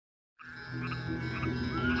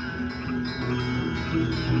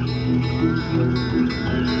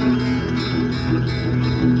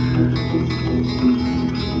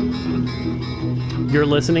You're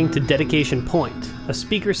listening to Dedication Point, a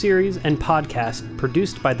speaker series and podcast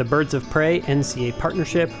produced by the Birds of Prey NCA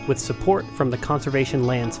partnership with support from the Conservation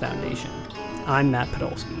Lands Foundation. I'm Matt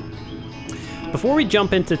Podolsky. Before we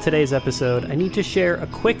jump into today's episode, I need to share a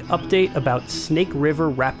quick update about Snake River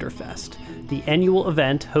Raptor Fest, the annual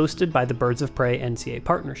event hosted by the Birds of Prey NCA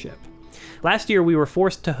partnership. Last year, we were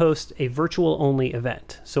forced to host a virtual-only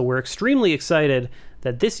event, so we're extremely excited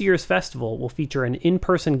that this year's festival will feature an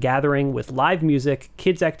in-person gathering with live music,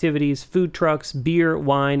 kids' activities, food trucks, beer,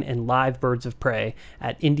 wine, and live birds of prey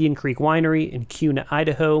at Indian Creek Winery in Kuna,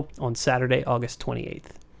 Idaho on Saturday, August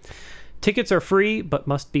 28th. Tickets are free, but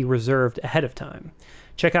must be reserved ahead of time.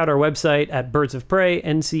 Check out our website at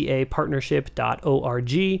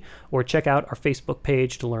birdsofprey.ncapartnership.org or check out our Facebook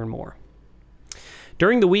page to learn more.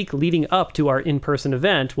 During the week leading up to our in-person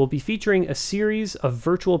event, we'll be featuring a series of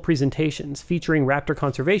virtual presentations featuring raptor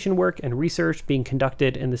conservation work and research being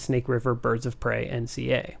conducted in the Snake River Birds of Prey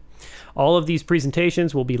NCA. All of these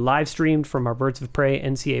presentations will be live streamed from our Birds of Prey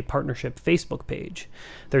NCA Partnership Facebook page.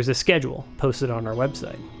 There's a schedule posted on our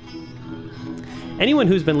website. Anyone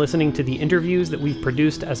who's been listening to the interviews that we've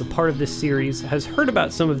produced as a part of this series has heard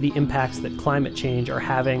about some of the impacts that climate change are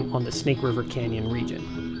having on the Snake River Canyon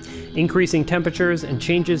region. Increasing temperatures and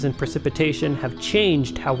changes in precipitation have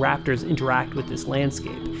changed how raptors interact with this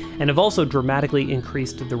landscape and have also dramatically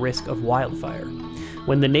increased the risk of wildfire.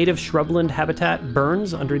 When the native shrubland habitat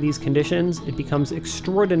burns under these conditions, it becomes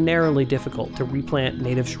extraordinarily difficult to replant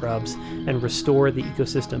native shrubs and restore the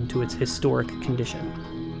ecosystem to its historic condition.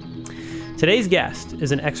 Today's guest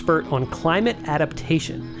is an expert on climate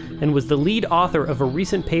adaptation and was the lead author of a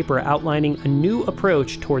recent paper outlining a new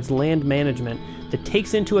approach towards land management that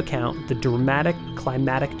takes into account the dramatic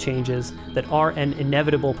climatic changes that are an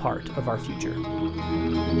inevitable part of our future.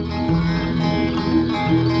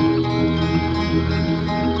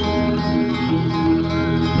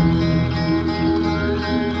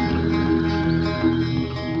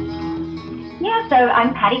 So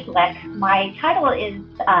I'm Patty Glick. My title is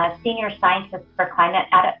Senior Scientist for Climate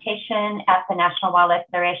Adaptation at the National Wildlife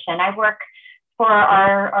Federation. I work for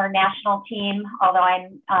our national team, although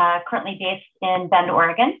I'm currently based in Bend,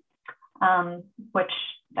 Oregon, which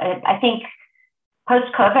I think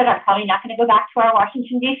post-COVID, I'm probably not going to go back to our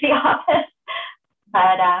Washington, D.C. office.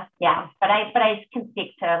 But I can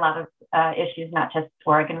speak to a lot of issues, not just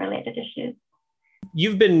Oregon-related issues.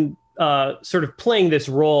 You've been sort of playing this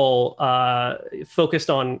role focused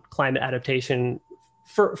on climate adaptation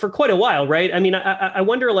for quite a while, right? I mean, I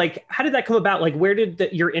wonder, like, how did that come about? Like, where did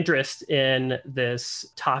your interest in this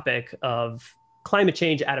topic of climate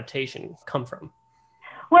change adaptation come from?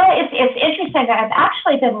 Well, it's interesting that I've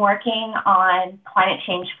actually been working on climate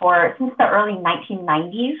change since the early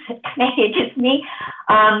 1990s. It kind of ages me.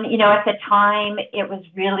 At the time, it was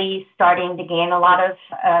really starting to gain a lot of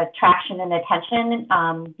traction and attention.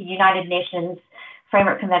 The United Nations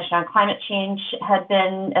Framework Convention on Climate Change had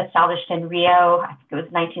been established in Rio. I think it was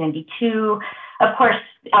 1992. Of course,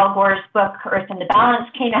 Al Gore's book, Earth in the Balance,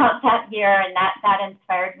 came out that year, and that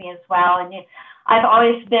inspired me as well. And I've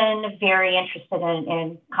always been very interested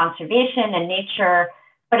in conservation and nature,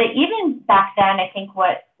 but even back then, I think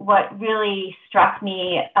what really struck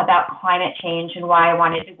me about climate change and why I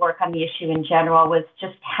wanted to work on the issue in general was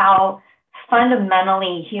just how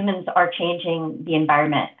fundamentally humans are changing the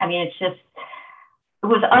environment. I mean, it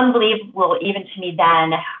was unbelievable even to me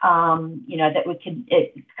then, that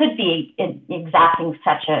it could be exacting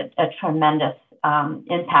such a tremendous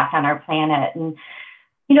impact on our planet. And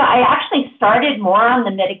I actually started more on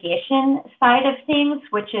the mitigation side of things,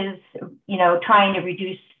 which is, trying to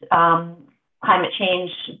reduce climate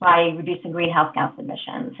change by reducing greenhouse gas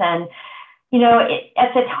emissions. And,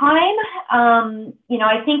 at the time,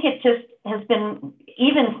 I think it just has been,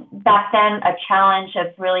 even back then, a challenge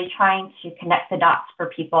of really trying to connect the dots for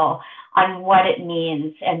people on what it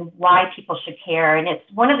means and why people should care. And it's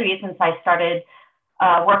one of the reasons I started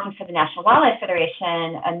working for the National Wildlife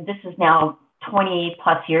Federation, and this is now 20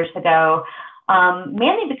 plus years ago,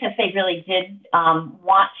 mainly because they really did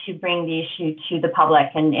want to bring the issue to the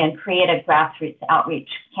public and create a grassroots outreach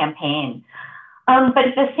campaign. But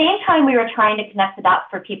at the same time we were trying to connect the dots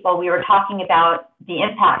for people, we were talking about the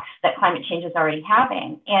impacts that climate change is already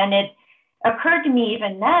having. And it occurred to me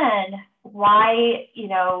even then, why,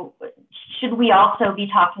 should we also be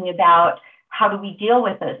talking about how do we deal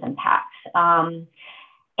with those impacts?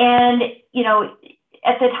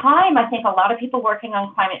 At the time, I think a lot of people working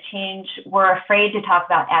on climate change were afraid to talk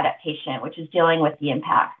about adaptation, which is dealing with the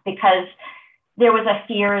impacts, because there was a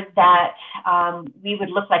fear that we would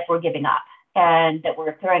look like we're giving up and that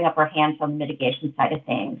we're throwing up our hands on the mitigation side of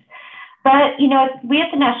things. But, we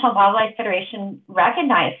at the National Wildlife Federation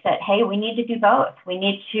recognize that, hey, we need to do both. We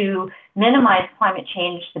need to minimize climate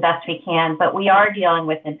change the best we can, but we are dealing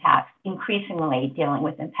with impacts, increasingly dealing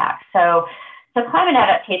with impacts. So climate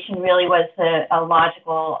adaptation really was a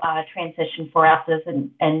logical transition for us as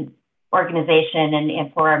an organization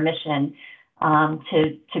and for our mission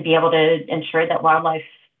to be able to ensure that wildlife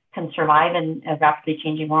can survive in a rapidly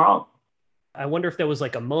changing world. I wonder if there was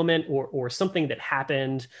like a moment or something that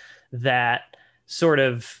happened that sort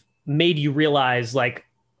of made you realize like,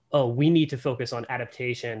 oh, we need to focus on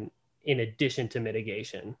adaptation in addition to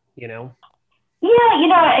mitigation,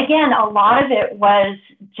 Yeah, again, a lot of it was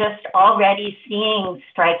just already seeing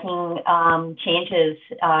striking changes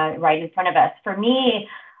right in front of us. For me,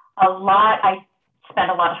 I spent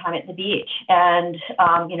a lot of time at the beach and,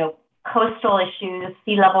 coastal issues,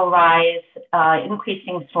 sea level rise,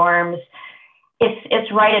 increasing storms,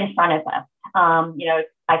 it's right in front of us.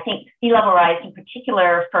 I think sea level rise in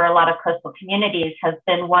particular for a lot of coastal communities has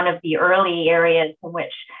been one of the early areas in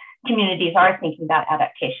which communities are thinking about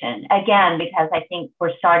adaptation. Again, because I think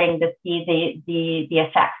we're starting to see the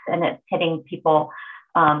effects and it's hitting people,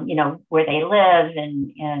 where they live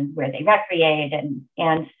and where they recreate.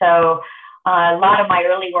 And so a lot of my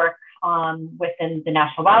early work within the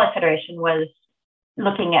National Wildlife Federation was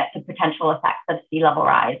looking at the potential effects of sea level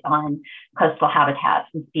rise on coastal habitats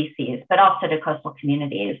and species, but also to coastal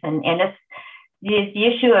communities. And it's, the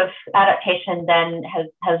issue of adaptation then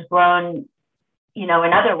has grown, in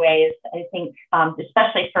other ways. I think,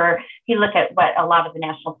 especially if you look at what a lot of the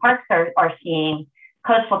national parks are seeing,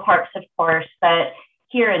 coastal parks, of course, but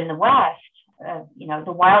here in the West,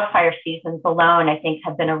 the wildfire seasons alone, I think,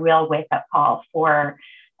 have been a real wake-up call for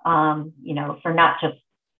not just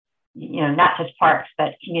parks,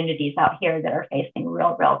 but communities out here that are facing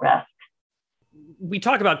real risk. We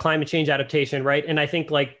talk about climate change adaptation, right? And I think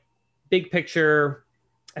like big picture,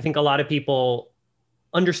 I think a lot of people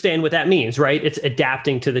understand what that means, right? It's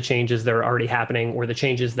adapting to the changes that are already happening or the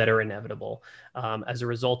changes that are inevitable as a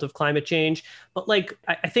result of climate change. But like,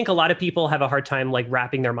 I think a lot of people have a hard time like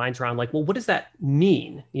wrapping their minds around like, well, what does that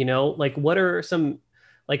mean? Like what are some,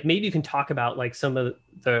 like maybe you can talk about like some of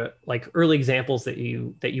the like early examples that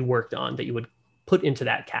you worked on that you would put into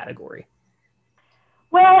that category.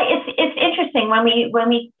 Well, it's interesting when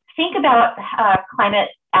we think about climate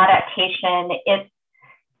adaptation. It's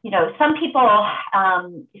some people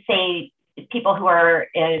say, people who are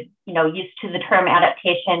used to the term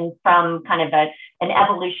adaptation from kind of an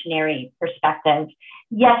evolutionary perspective.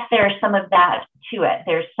 Yes, there's some of that to it.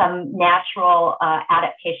 There's some natural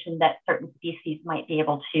adaptation that certain species might be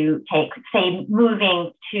able to take, say,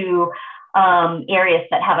 moving to areas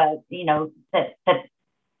that have that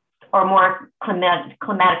are more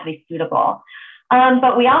climatically suitable.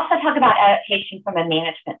 But we also talk about adaptation from a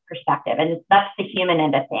management perspective, and that's the human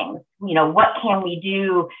end of things. What can we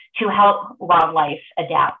do to help wildlife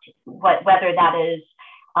adapt? Whether that is,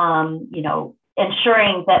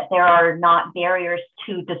 ensuring that there are not barriers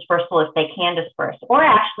to dispersal if they can disperse, or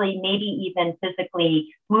actually maybe even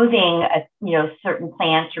physically moving, certain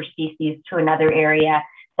plants or species to another area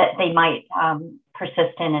that they might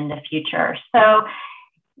persist in the future. So,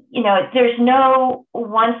 there's no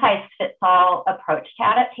one size fits all approach to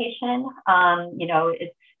adaptation.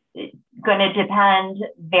 It's going to depend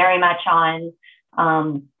very much on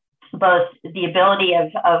both the ability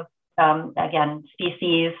of again,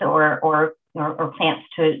 species or plants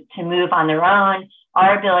to move on their own,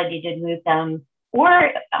 our ability to move them,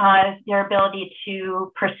 or their ability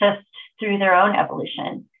to persist through their own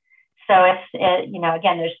evolution. So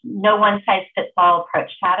again, there's no one size fits all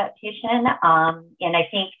approach to adaptation. And I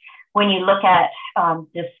think when you look at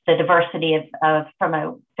just the diversity of from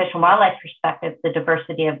a fish and wildlife perspective, the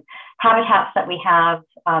diversity of habitats that we have,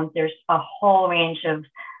 there's a whole range of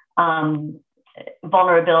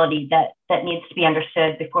vulnerability that needs to be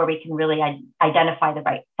understood before we can really identify the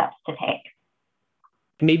right steps to take.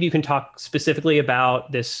 Maybe you can talk specifically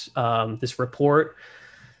about this this report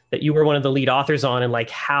that you were one of the lead authors on, and like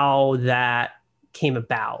how that came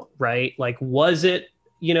about, right? Like, was it,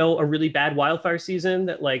 a really bad wildfire season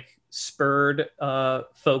that like spurred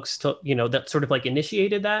folks to, that sort of like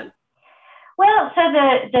initiated that? Well, so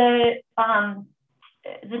the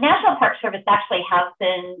National Park Service actually has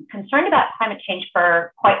been concerned about climate change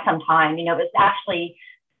for quite some time. It was actually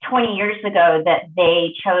 20 years ago that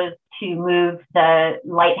they chose to move the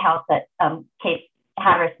lighthouse at Cape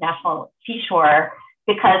Hatteras National Seashore,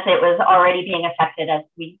 because it was already being affected, as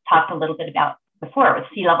we talked a little bit about before, with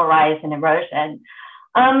sea level rise and erosion.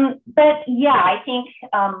 But yeah, I think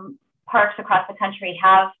parks across the country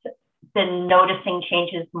have been noticing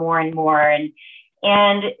changes more and more, and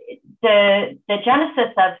the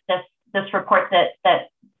genesis of this report that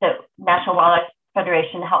the National Wildlife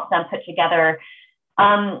Federation helped them put together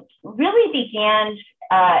really began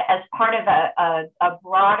as part of a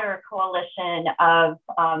broader coalition of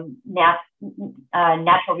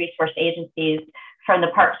natural resource agencies from the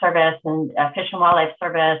Park Service and Fish and Wildlife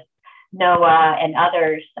Service, NOAA, and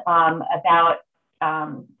others about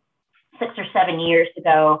 6 or 7 years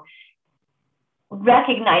ago,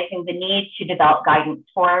 recognizing the need to develop guidance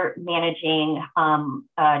for managing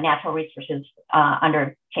natural resources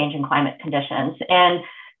under changing climate conditions. And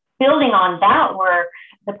building on that work,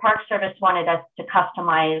 the Park Service wanted us to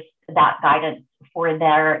customize that guidance for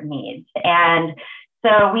their needs. And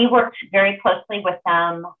so we worked very closely with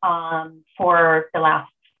them for the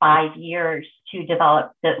last 5 years to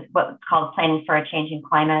develop what's called Planning for a Changing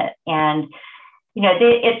Climate. And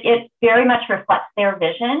it very much reflects their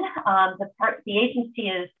vision. The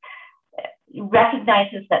agency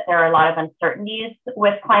recognizes that there are a lot of uncertainties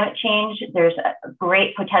with climate change. There's a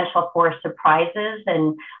great potential for surprises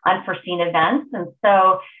and unforeseen events. And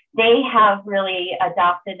so they have really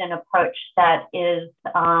adopted an approach that is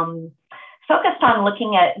focused on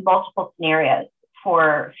looking at multiple scenarios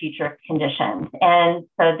for future conditions. And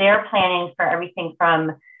so they're planning for everything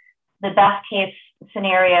from the best case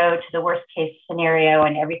scenario to the worst case scenario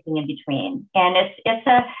and everything in between. And it's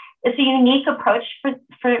a unique approach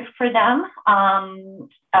for them.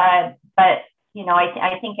 But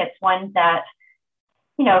I think it's one that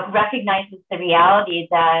recognizes the reality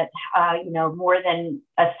that more than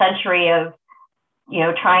a century of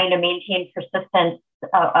trying to maintain persistence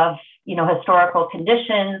of historical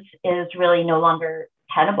conditions is really no longer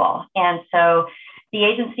tenable. And so the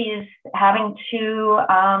agency is having to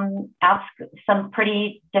ask some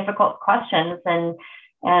pretty difficult questions and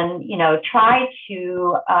try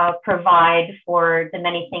to provide for the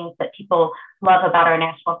many things that people love about our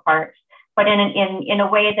national parks, but in a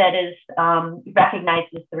way that is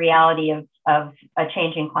recognizes the reality of a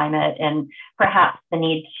changing climate and perhaps the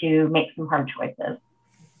need to make some hard choices.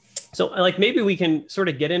 So maybe we can sort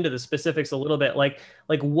of get into the specifics a little bit, like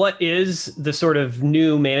what is the sort of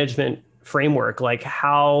new management framework?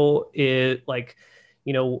 How it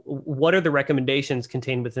what are the recommendations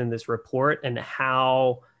contained within this report, and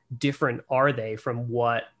how different are they from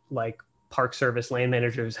what Park Service land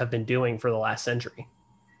managers have been doing for the last century?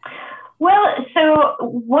 Well, so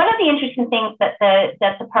one of the interesting things that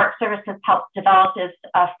the Park Service has helped develop is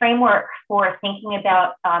a framework for thinking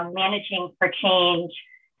about managing for change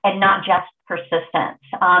and not just persistence.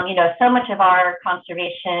 So much of our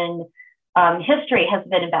conservation history has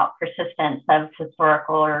been about persistence of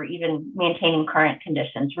historical or even maintaining current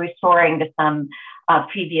conditions, restoring to some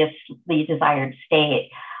previously desired state.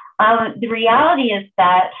 The reality is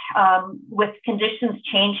that with conditions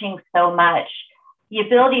changing so much, the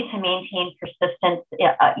ability to maintain persistence,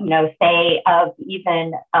 say of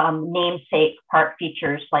even namesake park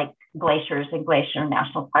features like glaciers and Glacier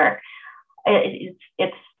National Park,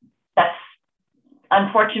 that's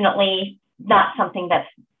unfortunately not something that's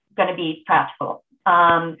going to be practical.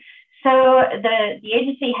 So the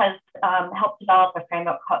agency has helped develop a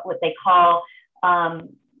framework, what they call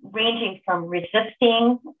ranging from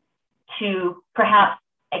resisting to perhaps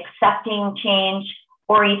accepting change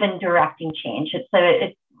or even directing change. It's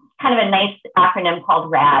kind of a nice acronym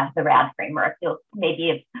called RAD, the RAD framework. You'll maybe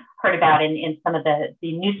have heard about in some of the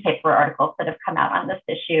newspaper articles that have come out on this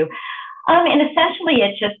issue. And essentially,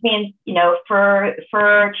 it just means,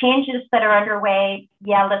 for changes that are underway,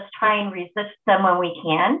 let's try and resist them when we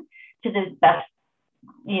can to the best,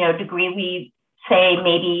 degree. We say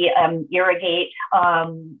maybe irrigate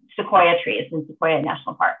sequoia trees in Sequoia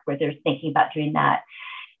National Park, where they're thinking about doing that.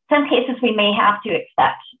 Some cases we may have to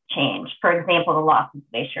accept change. For example, the loss of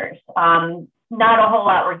glaciers. Not a whole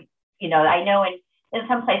lot. I know in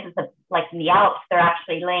some places, like in the Alps, they're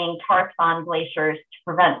actually laying tarps on glaciers to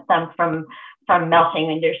prevent them from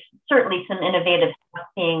melting. And there's certainly some innovative stuff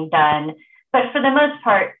being done. But for the most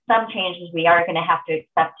part, some changes we are going to have to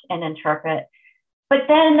accept and interpret. But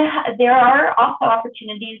then there are also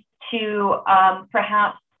opportunities to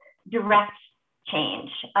perhaps direct change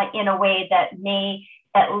in a way that may,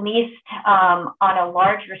 at least on a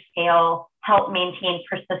larger scale, help maintain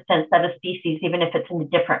persistence of a species, even if it's in a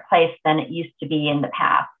different place than it used to be in the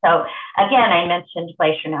past. So again, I mentioned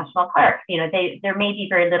Glacier National Park. There may be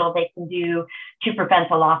very little they can do to prevent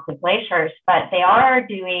the loss of glaciers, but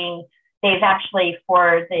they've actually,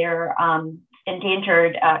 for their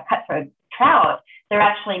endangered cutthroat trout, they're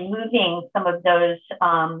actually moving some of those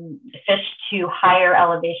fish to higher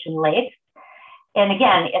elevation lakes. And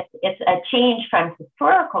again, it's a change from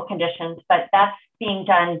historical conditions, but that's being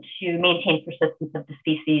done to maintain persistence of the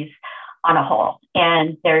species on a whole.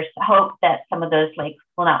 And there's hope that some of those lakes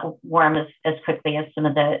will not warm as quickly as some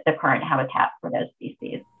of the current habitat for those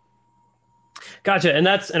species. Gotcha. And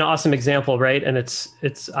that's an awesome example, right? And I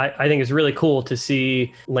think it's really cool to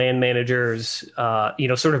see land managers,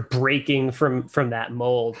 sort of breaking from that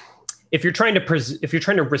mold. If you're trying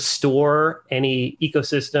to restore any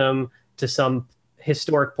ecosystem to some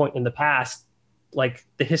historic point in the past, like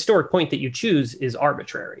the historic point that you choose is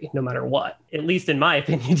arbitrary, no matter what. At least in my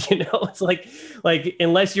opinion, it's like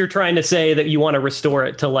unless you're trying to say that you want to restore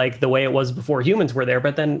it to like the way it was before humans were there,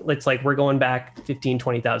 but then it's like we're going back 15,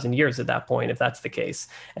 20,000 years at that point, if that's the case.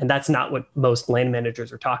 And that's not what most land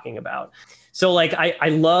managers are talking about. So like, I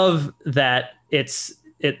love that I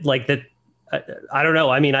don't know.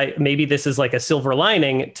 I mean, maybe this is like a silver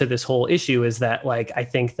lining to this whole issue, is that like, I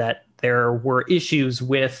think that there were issues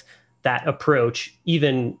with that approach,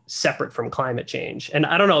 even separate from climate change. And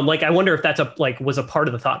I don't know, like, I wonder if that's was a part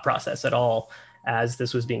of the thought process at all as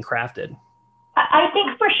this was being crafted. I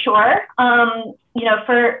think for sure, for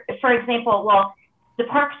example, well,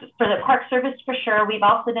 for the Park Service, for sure, we've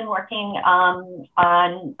also been working on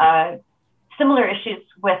similar issues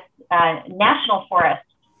with national forest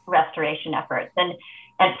restoration efforts. And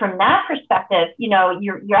from that perspective,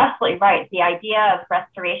 you're absolutely right. The idea of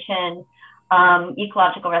restoration,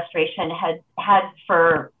 ecological restoration had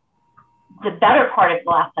for the better part of the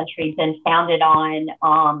last century been founded on,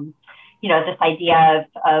 this idea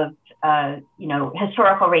of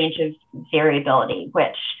historical range of variability,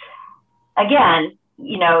 which again,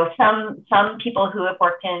 some people who have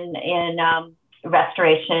worked in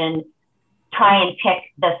restoration try and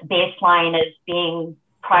pick this baseline as being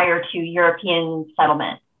prior to European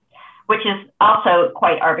settlement, which is also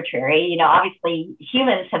quite arbitrary. Obviously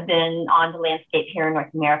humans have been on the landscape here in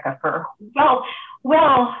North America for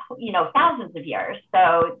thousands of years.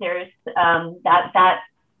 So there's that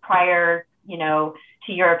prior, to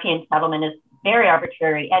European settlement is very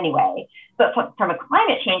arbitrary anyway. But from a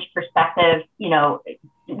climate change perspective,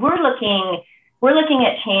 we're looking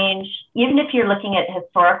at change, even if you're looking at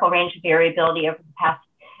historical range of variability over the past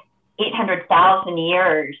 800,000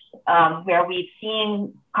 years, where we've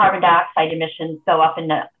seen carbon dioxide emissions go up and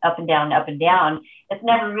down. It's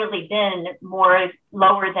never really been lower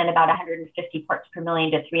than about 150 parts per million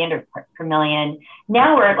to 300 parts per million.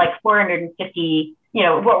 Now we're at like 450, we're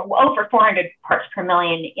over 400 parts per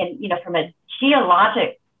million. And, from a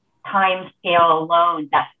geologic time scale alone,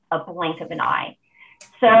 that's a blink of an eye.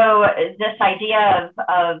 So this idea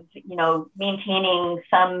of maintaining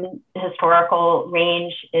some historical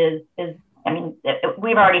range is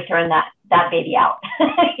we've already thrown that baby out,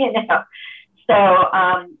 So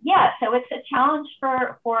it's a challenge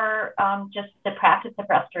for just the practice of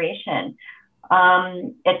restoration.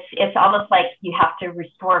 It's almost like you have to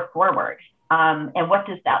restore forward. And what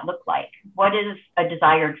does that look like? What does a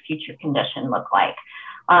desired future condition look like?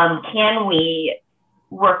 Can we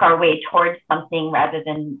work our way towards something rather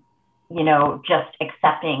than, just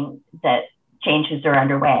accepting that changes are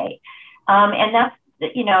underway? And that's,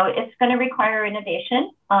 it's going to require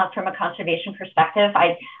innovation from a conservation perspective.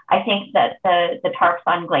 I think that the tarps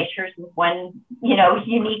on glaciers is one,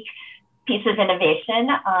 unique piece of innovation.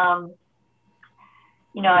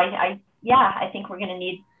 I think we're going to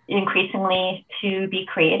need increasingly to be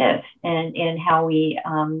creative in how we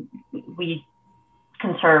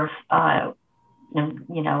conserve. I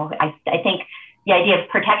think the idea of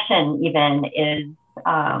protection even is,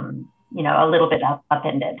 a little bit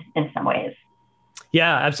upended in some ways.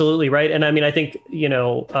 Yeah, absolutely. Right. And I mean, I think, you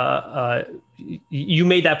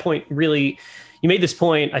made that point really, you made this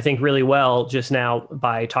point, I think really well just now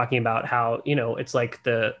by talking about how, it's like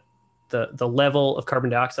the level of carbon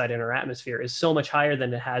dioxide in our atmosphere is so much higher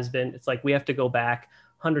than it has been. It's like we have to go back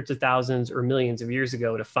hundreds of thousands or millions of years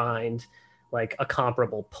ago to find like a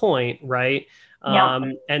comparable point. Right. Yeah.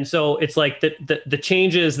 And so it's like the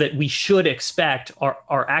changes that we should expect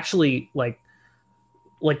are actually like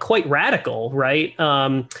quite radical. Right.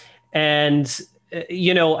 I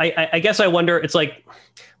guess I wonder, it's like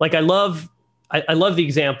I love the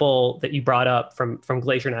example that you brought up from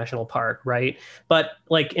Glacier National Park. Right. But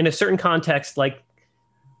like in a certain context, like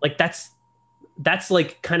that's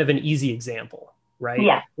like kind of an easy example. Right.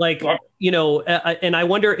 Yeah. And I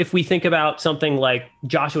wonder if we think about something like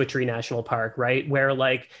Joshua Tree National Park, right, where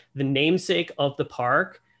like the namesake of the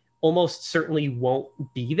park almost certainly won't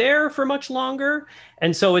be there for much longer.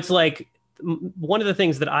 And so it's like one of the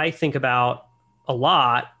things that I think about a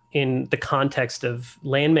lot in the context of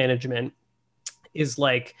land management is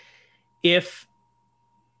like, if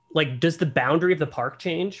like, does the boundary of the park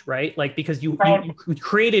change, right? Like, because you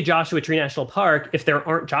created Joshua Tree National Park, if there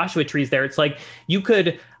aren't Joshua trees there, it's like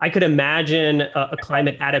I could imagine a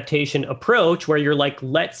climate adaptation approach where you're like,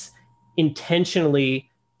 let's intentionally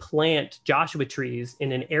plant Joshua trees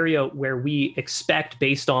in an area where we expect,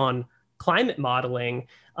 based on climate modeling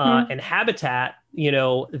and habitat,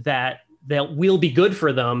 that will be good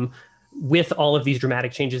for them with all of these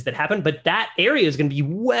dramatic changes that happen. But that area is going to be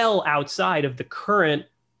well outside of the current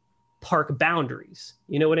park boundaries.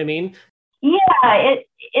 You know what I mean? Yeah,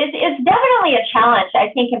 it's definitely a challenge, I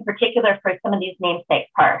think, in particular for some of these namesake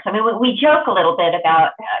parks. I mean, we joke a little bit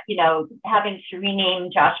about, having to rename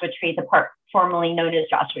Joshua Tree, the park formerly known as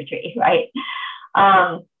Joshua Tree, right?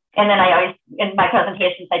 And then I always, in my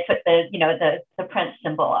presentations, I put the Prince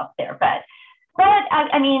symbol up there. But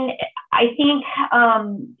I mean, I think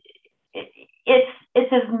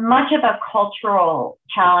it's as much of a cultural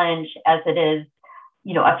challenge as it is,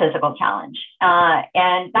 a physical challenge.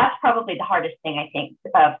 And that's probably the hardest thing, I think,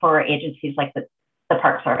 for agencies like the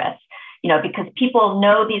Park Service, because people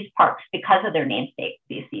know these parks because of their namesake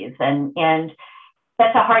species. And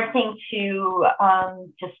that's a hard thing to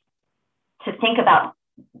just to think about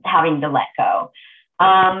having to let go.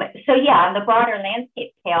 So yeah, on the broader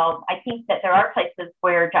landscape scale, I think that there are places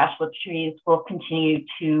where Joshua trees will continue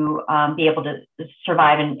to be able to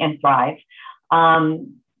survive and thrive.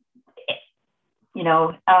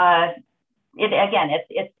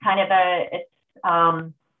 It's kind of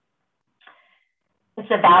it's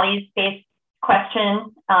a values-based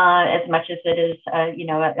question as much as it is a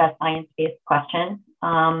science-based question.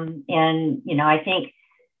 I think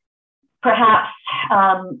perhaps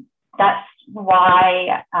that's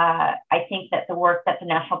why I think that the work that the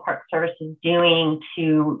National Park Service is doing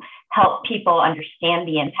to help people understand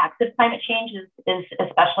the impacts of climate change is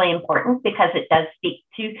especially important, because it does speak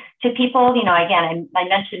to people. Again, I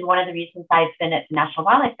mentioned one of the reasons I've been at the National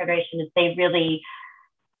Wildlife Federation is they really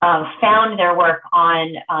found their work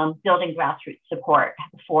on building grassroots support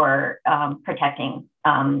for protecting,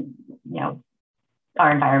 our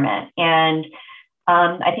environment. And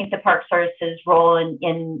I think the Park Service's role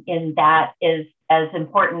in that is as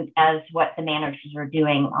important as what the managers are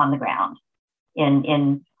doing on the ground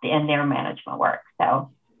in their management work. So,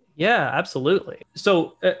 yeah, absolutely.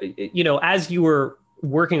 So, as you were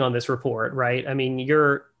working on this report, right? I mean,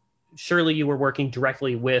 surely you were working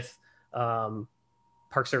directly with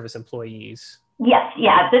Park Service employees. Yes,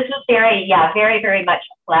 yeah, this was very, very much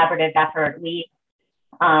a collaborative effort. We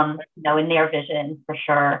in their vision, for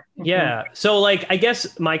sure. Yeah. So like, I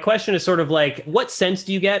guess my question is sort of like, what sense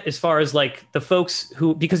do you get as far as like the folks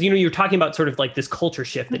who, because, you're talking about sort of like this culture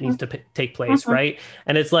shift that needs to take place, right?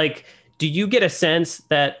 And it's like, do you get a sense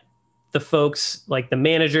that the folks, like the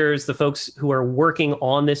managers, the folks who are working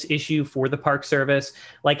on this issue for the Park Service,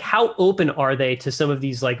 like how open are they to some of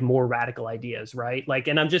these like more radical ideas, right? Like,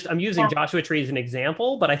 and I'm using Joshua Tree as an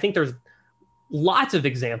example, but I think there's lots of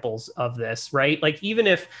examples of this, right? Like even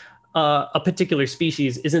if a particular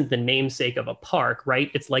species isn't the namesake of a park, right?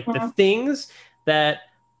 It's like the things that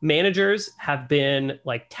managers have been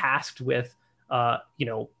like tasked with,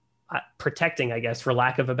 protecting, I guess, for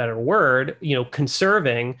lack of a better word,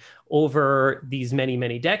 conserving over these many,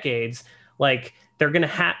 many decades. Like they're going to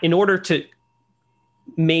have, in order to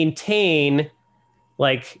maintain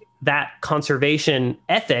like that conservation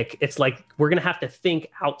ethic, it's like we're going to have to think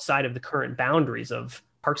outside of the current boundaries of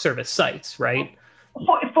Park Service sites, right?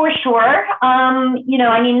 For sure. Again,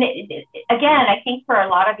 I think for a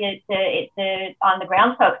lot of the on the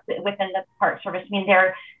ground folks within the Park Service, I mean,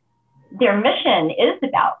 their mission is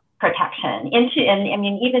about protection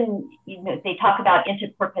even they talk about into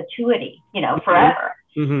perpetuity, forever.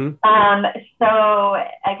 So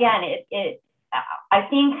again, I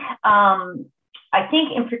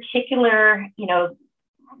think in particular,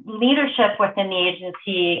 leadership within the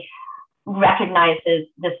agency recognizes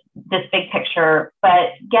this big picture,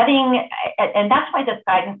 but and that's why this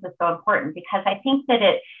guidance is so important, because I think that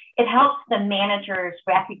it helps the managers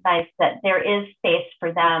recognize that there is space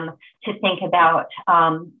for them to think about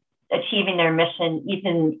achieving their mission,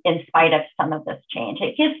 even in spite of some of this change.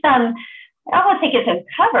 It gives them, I don't think it's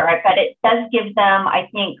uncover it, but it does give them, I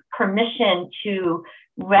think, permission to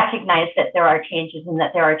recognize that there are changes and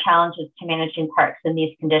that there are challenges to managing parks in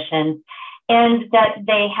these conditions, and that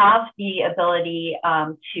they have the ability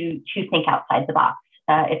to think outside the box,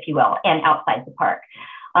 if you will, and outside the park.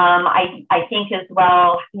 I think as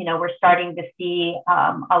well, we're starting to see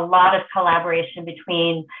a lot of collaboration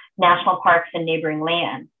between national parks and neighboring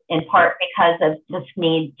lands. in part because of this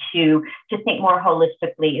need to think more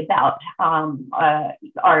holistically about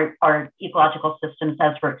our ecological systems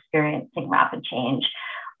as we're experiencing rapid change.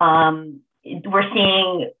 We're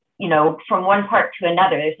seeing, from one part to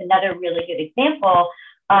another. There's another really good example.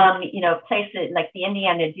 Places like the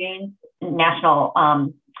Indiana Dunes National, I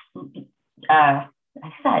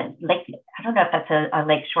don't know if that's a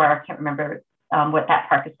lake shore. I can't remember what that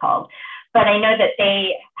park is called. But I know that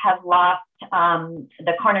they have lost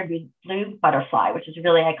the Corner blue butterfly, which is a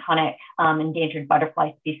really iconic endangered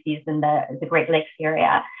butterfly species in the Great Lakes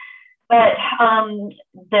area. But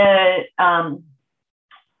the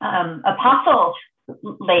Apostle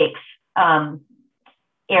Lakes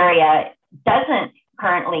area doesn't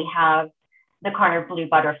currently have the Corner blue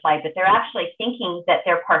butterfly, but they're actually thinking that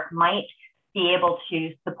their park might be able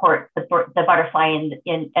to support the butterfly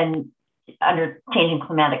in under changing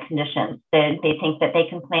climatic conditions. They think that they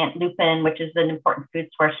can plant lupin, which is an important food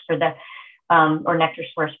source for the or nectar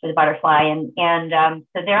source for the butterfly, and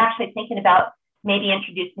so they're actually thinking about maybe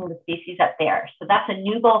introducing the species up there. So that's a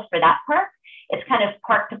new goal for that park. It's kind of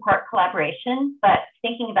park to park collaboration, but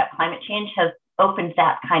thinking about climate change has opened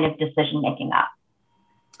that kind of decision making up.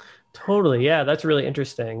 Totally. Yeah, that's really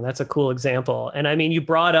interesting. That's a cool example. And I mean, you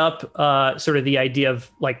brought up sort of the idea of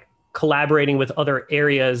like collaborating with other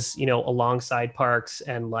areas, alongside parks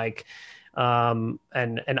and like,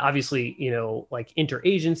 and obviously, like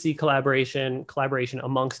interagency collaboration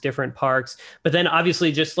amongst different parks, but then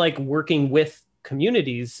obviously just like working with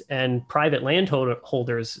communities and private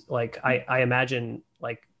landholders, like I imagine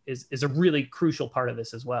like is a really crucial part of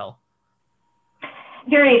this as well.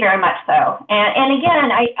 Very, very much so. And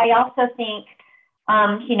again, I also think,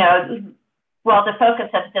 well, the focus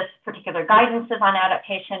of this particular guidance is on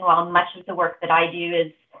adaptation, while much of the work that I do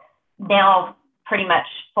is now pretty much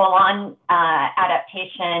full on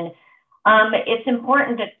adaptation. It's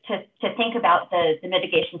important to think about the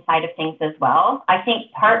mitigation side of things as well. I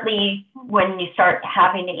think partly when you start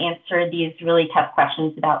having to answer these really tough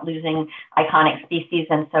questions about losing iconic species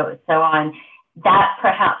and so on, that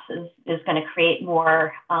perhaps is going to create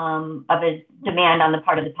more of a demand on the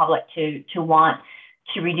part of the public to want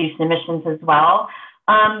to reduce emissions as well.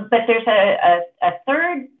 But there's a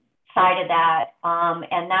third side of that,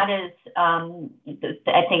 and that is,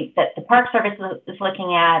 I think that the Park Service is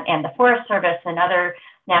looking at, and the Forest Service and other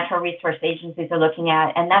natural resource agencies are looking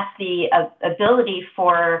at, and that's the ability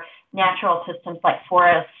for natural systems like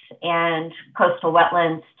forests and coastal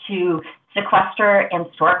wetlands to sequester and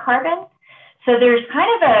store carbon. So there's kind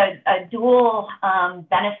of a dual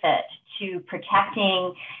benefit to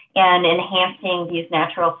protecting and enhancing these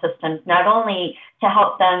natural systems, not only to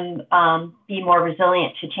help them be more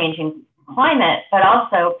resilient to changing climate, but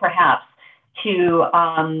also perhaps to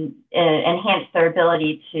enhance their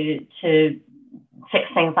ability to fix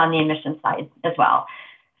things on the emission side as well.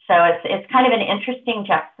 So it's kind of an interesting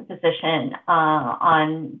juxtaposition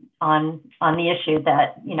on the issue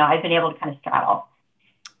that I've been able to kind of straddle.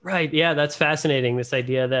 Right. Yeah, that's fascinating. This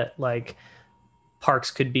idea that like parks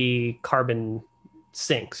could be carbon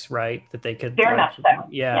sinks, right? That they could very much so.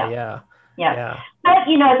 Yeah. But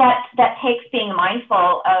that takes being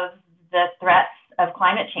mindful of the threats of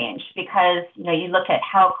climate change, because you look at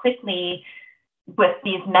how quickly, with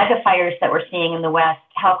these mega fires that we're seeing in the West,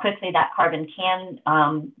 how quickly that carbon can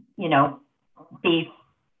be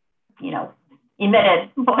emitted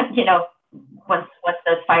once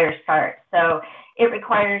those fires start. So it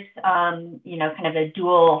requires, kind of a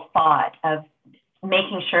dual thought of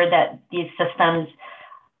making sure that these systems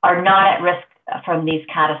are not at risk from these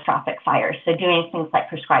catastrophic fires. So doing things like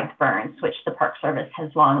prescribed burns, which the Park Service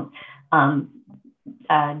has long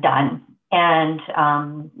done, and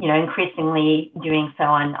increasingly doing so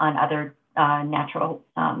on other natural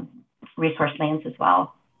resource lands as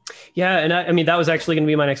well. Yeah. And I mean, that was actually going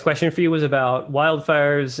to be my next question for you, was about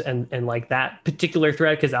wildfires and like that particular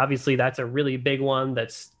threat, because obviously that's a really big one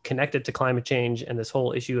that's connected to climate change and this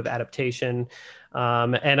whole issue of adaptation.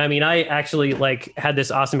 And I mean, I actually like had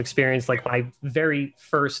this awesome experience. Like my very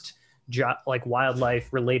first job, like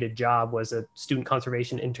wildlife related job, was a student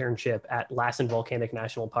conservation internship at Lassen Volcanic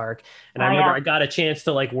National Park. And I remember I got a chance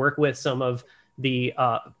to like work with some of the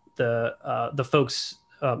folks,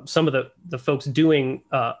 some of the folks doing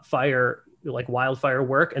wildfire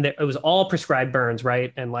work, and it was all prescribed burns,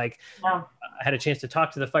 right? And like I had a chance to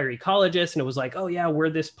talk to the fire ecologist, and it was like, oh yeah, we're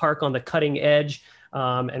this park on the cutting edge,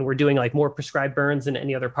 and we're doing like more prescribed burns than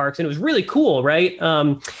any other parks, and it was really cool, right?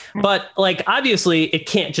 But like obviously it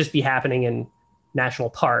can't just be happening in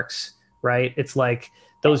national parks, right? It's like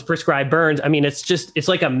those prescribed burns, I mean, it's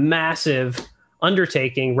like a massive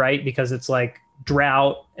undertaking, right? Because it's like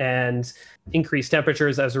drought and increased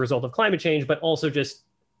temperatures as a result of climate change, but also just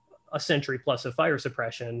a century plus of fire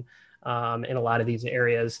suppression in a lot of these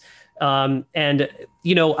areas. And,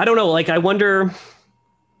 you know, I don't know, like, I wonder,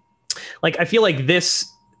 like, I feel like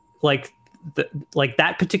this, like,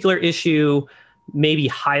 that particular issue maybe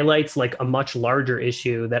highlights like a much larger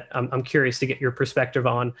issue that I'm curious to get your perspective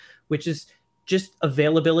on, which is just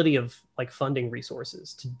availability of like funding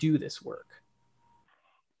resources to do this work.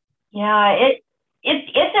 Yeah,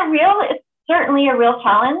 it's certainly a real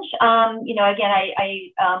challenge. You know, again,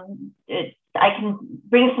 I can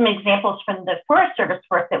bring some examples from the Forest Service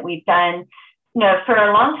work that we've done. You know, for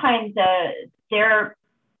a long time, they're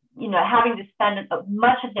you know, having to spend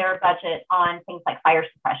much of their budget on things like fire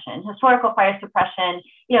suppression, historical fire suppression.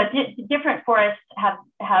 You know, different forests have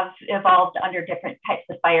evolved under different types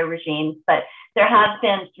of fire regimes, but there has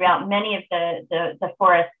been throughout many of the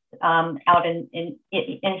forests out in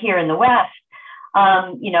here in the West.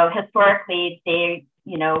 You know, historically, they,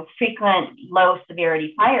 you know, frequent low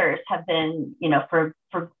severity fires have been, you know, for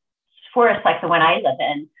forests like the one I live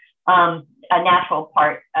in, a natural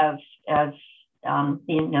part of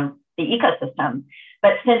you know, the ecosystem.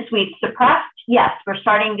 But since we've suppressed, yes, we're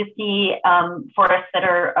starting to see forests that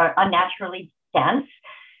are unnaturally dense.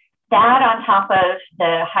 That on top of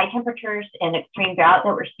the high temperatures and extreme drought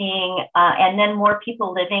that we're seeing, and then more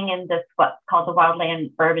people living in this what's called the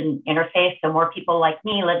wildland urban interface. So more people like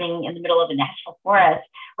me living in the middle of a national forest,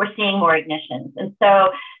 we're seeing more ignitions. And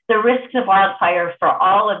so the risks of wildfire for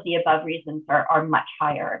all of the above reasons are much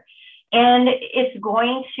higher. And it's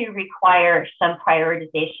going to require some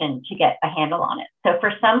prioritization to get a handle on it. So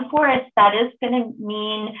for some forests, that is going to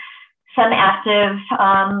mean some active,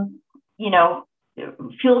 you know,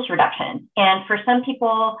 fuels reduction. And for some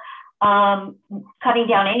people, cutting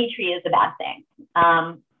down any tree is a bad thing.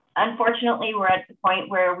 Unfortunately, we're at the point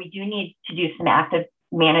where we do need to do some active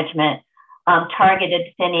management,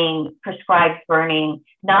 targeted thinning, prescribed burning,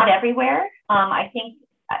 not everywhere. I think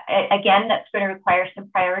again, that's going to require some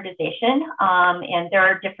prioritization. And there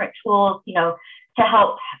are different tools, you know, to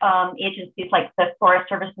help agencies like the Forest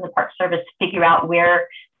Service and the Park Service figure out where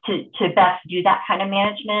to best do that kind of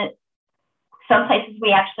management. Some places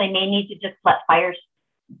we actually may need to just let fires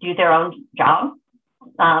do their own job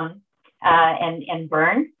and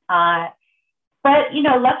burn. But, you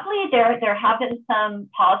know, luckily there have been some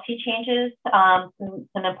policy changes,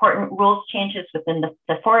 some important rules changes within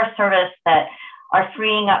the Forest Service that are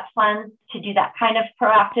freeing up funds to do that kind of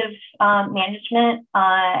proactive management.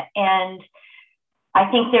 And I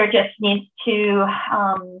think there just needs to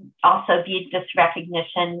also be this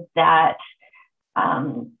recognition that,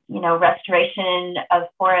 you know, restoration of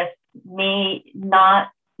forests may not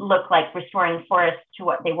look like restoring forests to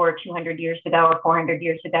what they were 200 years ago or 400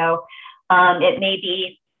 years ago. It may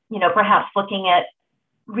be, you know, perhaps looking at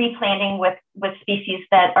replanting with species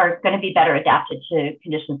that are going to be better adapted to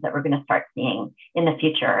conditions that we're going to start seeing in the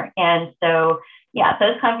future. And so, yeah,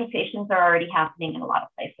 those conversations are already happening in a lot of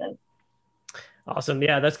places. Awesome.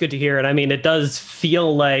 Yeah, that's good to hear. And I mean, it does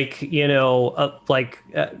feel like, you know,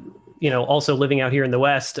 you know, also living out here in the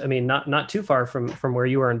West, I mean, not too far from where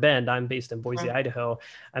you are in Bend. I'm based in Boise, right, Idaho.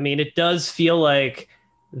 I mean, it does feel like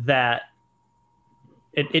that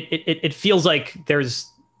it feels like there's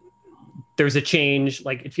a change.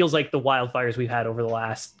 Like, it feels like the wildfires we've had over the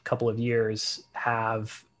last couple of years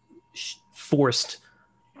have forced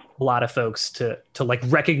a lot of folks to like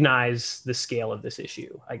recognize the scale of this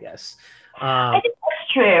issue, I guess. I think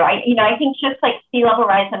that's true. I think just like sea level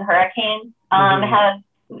rise and hurricanes have,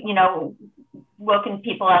 you know, woken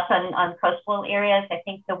people up on coastal areas. I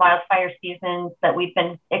think the wildfire seasons that we've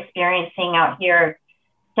been experiencing out here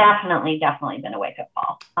definitely been a wake up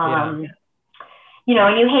call. You know,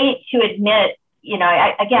 and you hate to admit, you know,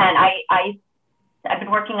 I've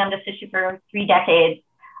been working on this issue for 3 decades.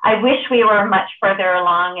 I wish we were much further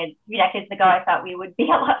along. And 3 decades ago, I thought we would be a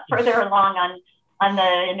lot further along on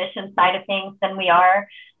the emission side of things than we are.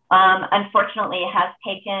 Unfortunately, it has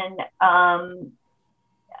taken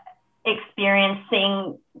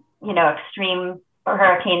experiencing, you know, extreme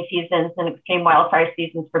hurricane seasons and extreme wildfire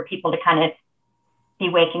seasons for people to kind of be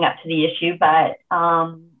waking up to the issue. But,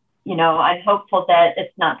 you know, I'm hopeful that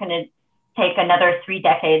it's not going to take another 3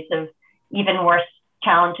 decades of even worse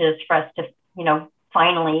challenges for us to, you know,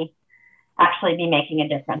 finally actually be making a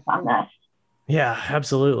difference on this. Yeah,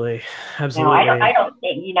 absolutely. You know, I don't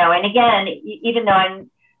think, you know, and again, even though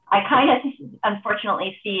I kind of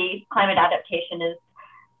unfortunately see climate adaptation as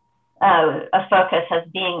a focus as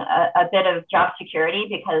being a bit of job security,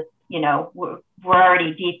 because, you know, we're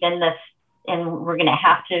already deep in this and we're going to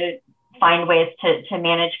have to find ways to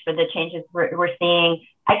manage for the changes we're seeing.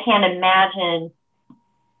 I can't imagine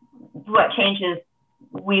what changes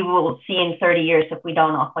we will see in 30 years if we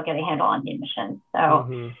don't also get a handle on the emissions.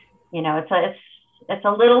 So, it's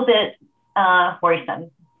a little bit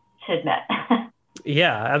worrisome to admit.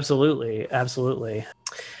 Yeah, absolutely. Absolutely.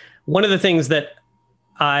 One of the things that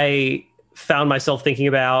I found myself thinking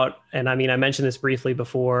about, and I mean, I mentioned this briefly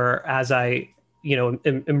before, as I,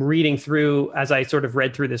 am reading through, as I sort of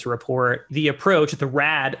read through this report, the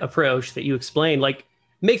RAD approach that you explained, like,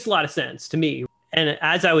 makes a lot of sense to me. And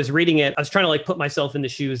as I was reading it, I was trying to like put myself in the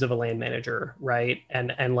shoes of a land manager, right?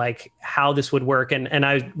 And like how this would work. And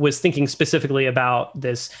I was thinking specifically about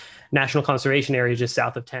this national conservation area just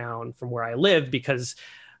south of town from where I live, because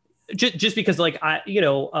just because like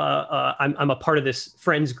I'm a part of this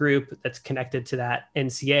friends group that's connected to that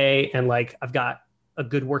NCA, and like I've got a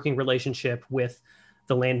good working relationship with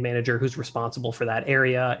the land manager who's responsible for that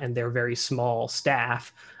area and their very small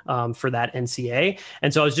staff for that NCA.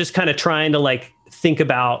 And so I was just kind of trying to like think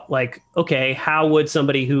about like, okay, how would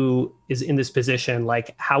somebody who is in this position,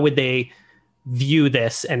 like how would they view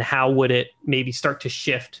this, and how would it maybe start to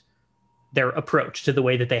shift their approach to the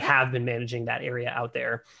way that they have been managing that area out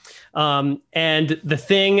there. And the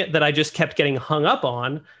thing that I just kept getting hung up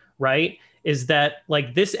on, right, is that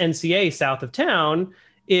like this NCA south of town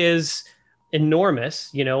is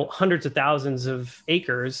enormous, hundreds of thousands of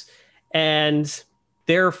acres, and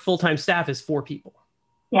their full-time staff is 4 people.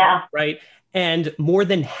 Yeah. Right. And more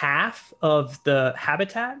than half of the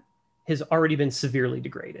habitat has already been severely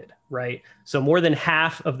degraded, right? So more than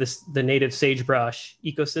half of the native sagebrush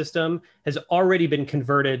ecosystem has already been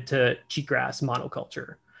converted to cheatgrass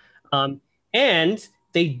monoculture. And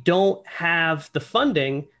they don't have the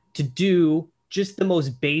funding to do just the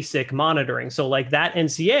most basic monitoring. So like that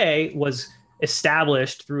NCA was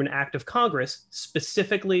established through an act of Congress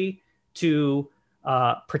specifically to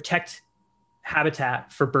protect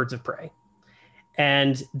habitat for birds of prey.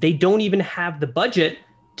 And they don't even have the budget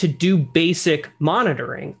to do basic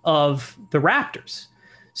monitoring of the raptors.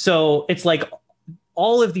 So it's like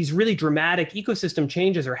all of these really dramatic ecosystem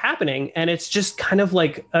changes are happening. And it's just kind of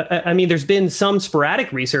like, there's been some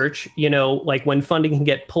sporadic research, like when funding can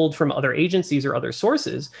get pulled from other agencies or other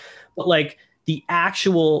sources, but like the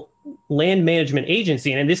actual land management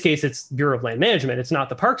agency, and in this case, it's Bureau of Land Management, it's not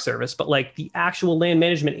the Park Service, but like the actual land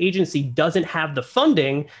management agency doesn't have the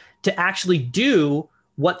funding to actually do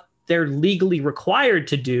what they're legally required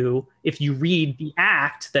to do if you read the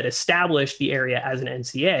act that established the area as an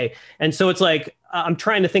NCA. And so it's like, I'm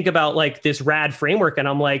trying to think about like this RAD framework. And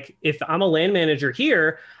I'm like, if I'm a land manager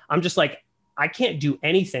here, I'm just like, I can't do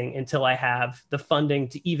anything until I have the funding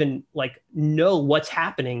to even like know what's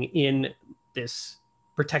happening in this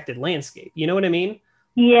protected landscape. You know what I mean?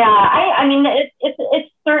 Yeah, I mean,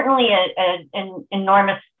 it's certainly an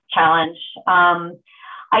enormous challenge.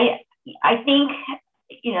 I think,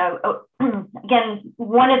 again,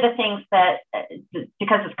 one of the things that,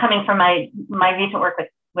 because it's coming from my recent work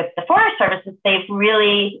with the Forest Service, is they've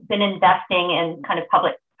really been investing in kind of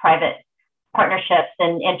public-private partnerships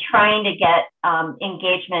and trying to get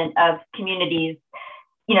engagement of communities,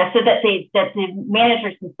 so that the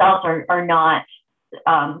managers themselves are not,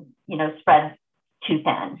 spread too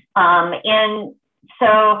thin. And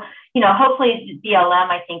so, hopefully BLM,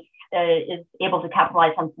 I think, is able to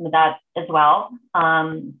capitalize on some of that as well.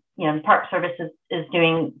 The Park Service is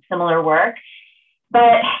doing similar work,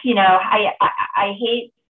 but I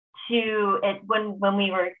hate to when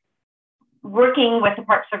we were working with the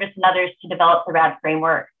Park Service and others to develop the RAD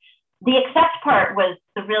framework, the accept part was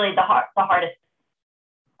really the hardest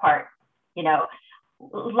part.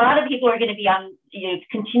 A lot of people are going to be on,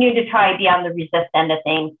 continue to try to be on the resist end of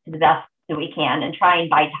things to the best that we can, and try and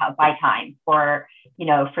buy time for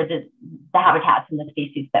the habitats and the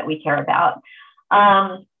species that we care about.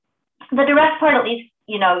 The direct part, at least,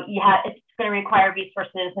 it's going to require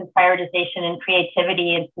resources and prioritization and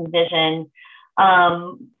creativity and some vision.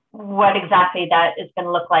 What exactly that is going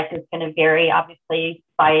to look like is going to vary, obviously,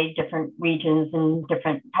 by different regions and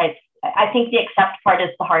different types. I think the accept part is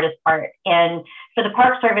the hardest part. And for the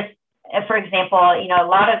Park Service, for example, a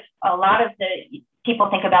lot of the people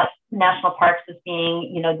think about national parks as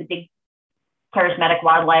being, the big charismatic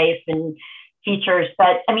wildlife and features.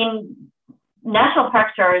 But I mean, national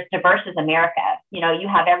parks are as diverse as America. You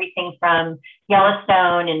have everything from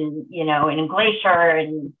Yellowstone and, and Glacier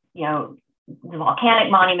and, the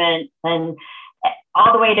volcanic monuments, and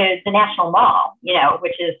all the way to the National Mall,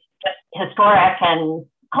 which is just historic and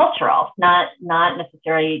cultural, not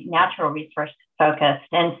necessarily natural resource focused.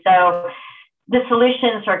 And so the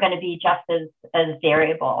solutions are going to be just as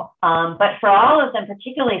variable. But for all of them,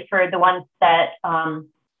 particularly for the ones that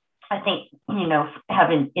I think, have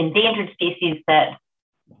an endangered species that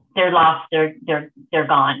they're lost, they're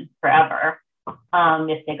gone forever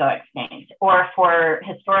if they go extinct. Or for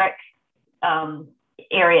historic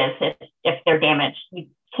areas, if they're damaged, you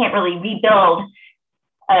can't really rebuild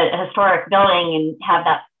a historic building and have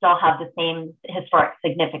that still have the same historic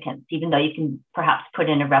significance, even though you can perhaps put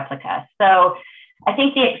in a replica. So I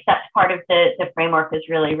think the accept part of the framework is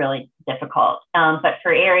really, really difficult. But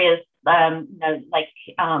for areas like,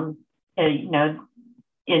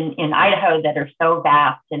 in Idaho that are so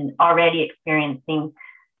vast and already experiencing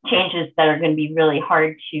changes that are going to be really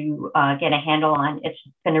hard to get a handle on, it's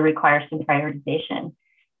going to require some prioritization.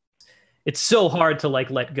 It's so hard to like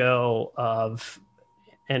let go of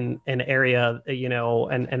an area,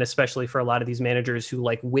 and especially for a lot of these managers who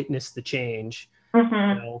like witness the change.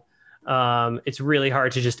 It's really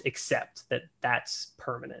hard to just accept that that's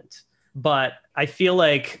permanent. But I feel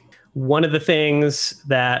like one of the things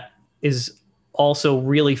that is also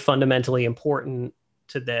really fundamentally important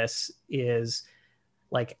to this is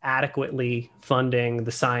like adequately funding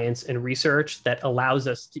the science and research that allows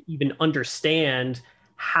us to even understand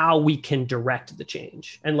how we can direct the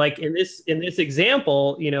change. And like in this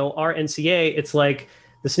example, our NCA, it's like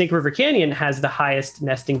the Snake River Canyon has the highest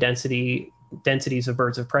nesting densities of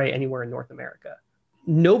birds of prey anywhere in North America.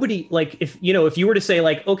 Nobody, like if you were to say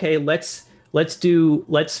like, okay, let's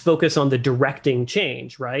focus on the directing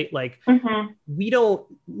change, right? Like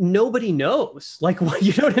nobody knows, like what,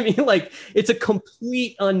 you know what I mean? Like it's a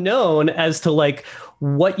complete unknown as to like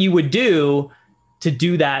what you would do to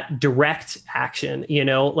do that direct action,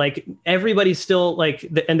 like everybody's still like,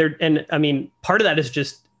 and I mean, part of that is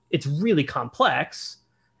just, it's really complex.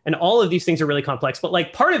 And all of these things are really complex, but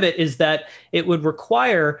like part of it is that it would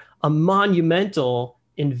require a monumental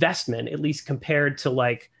investment, at least compared to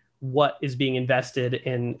like what is being invested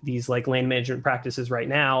in these like land management practices right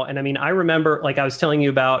now. And I mean, I remember, like I was telling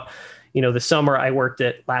you about, the summer I worked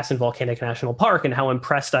at Lassen Volcanic National Park and how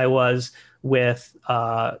impressed I was with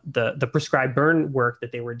the prescribed burn work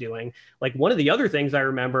that they were doing. Like one of the other things I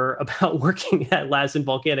remember about working at Lassen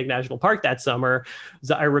Volcanic National Park that summer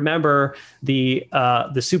was I remember the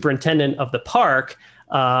superintendent of the park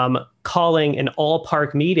calling an all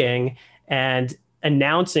park meeting and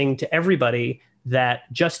announcing to everybody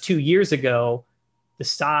that just 2 years ago, the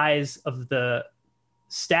size of the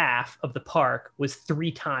staff of the park was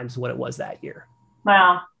 3 times what it was that year.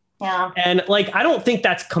 Wow. Yeah. And like, I don't think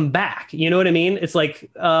that's come back. You know what I mean? It's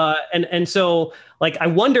like, and so like, I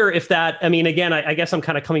wonder if that, I mean, again, I guess I'm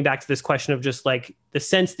kind of coming back to this question of just like the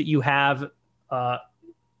sense that you have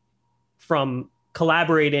from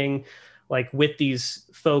collaborating like with these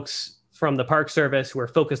folks from the Park Service who are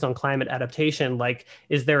focused on climate adaptation. Like,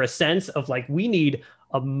 is there a sense of like, we need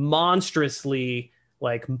a monstrously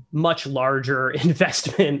like much larger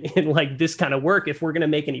investment in like this kind of work if we're going to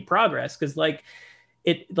make any progress? Because like,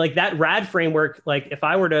 it like that RAD framework, like if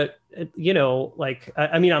I were to, like,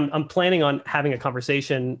 I mean, I'm planning on having a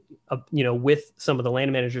conversation, with some of the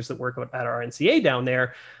land managers that work at our NCA down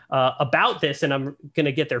there about this, and I'm going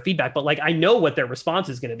to get their feedback. But like, I know what their response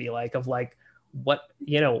is going to be like of like, what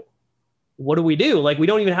do we do? Like, we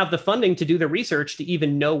don't even have the funding to do the research to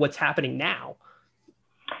even know what's happening now.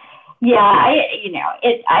 Yeah,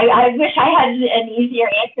 I wish I had an easier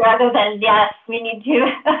answer other than, yes, we need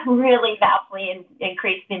to really vastly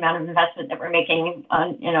increase the amount of investment that we're making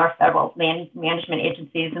in our federal land management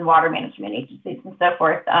agencies and water management agencies and so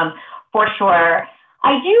forth, for sure.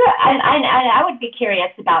 I do, and I would be curious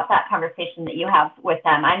about that conversation that you have with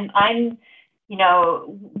them.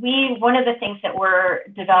 One of the things that we're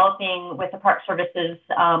developing with the Park Service's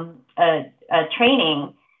a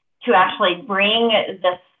training to actually bring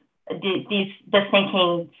this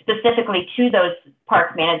thinking specifically to those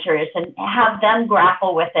park managers and have them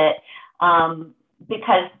grapple with it,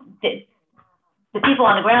 because the people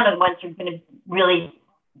on the ground are the ones who are going to really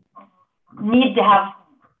need to have,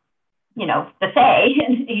 the say,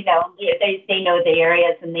 they know the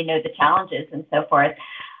areas and they know the challenges and so forth.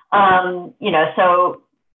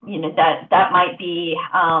 That might be,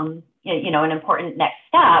 an important next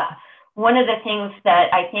step. One of the things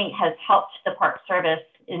that I think has helped the Park Service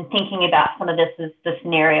in thinking about some of this is the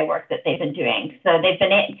scenario work that they've been doing. So they've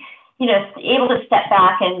been, able to step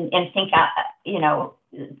back and think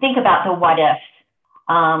about the what if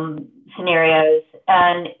scenarios.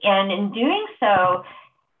 And in doing so,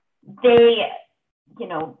 they,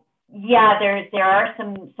 there are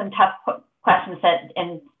some tough questions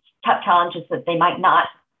and tough challenges that they might not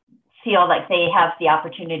feel like they have the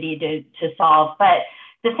opportunity to solve. But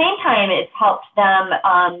at the same time, it's helped them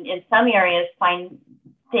in some areas find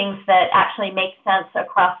things that actually make sense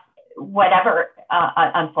across whatever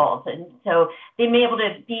unfolds. And so they may be able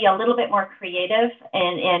to be a little bit more creative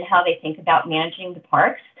in how they think about managing the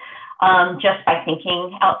parks, just by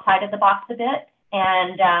thinking outside of the box a bit.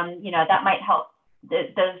 And, that might help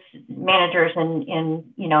those managers in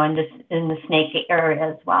the snake area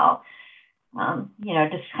as well.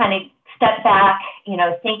 Just kind of step back,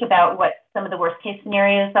 think about what some of the worst case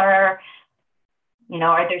scenarios are.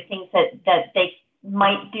 Are there things that they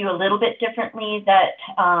might do a little bit differently that,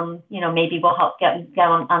 maybe will help get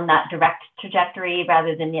on that direct trajectory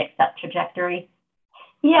rather than the accept trajectory?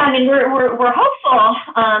 Yeah, I mean, we're hopeful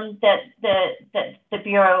that the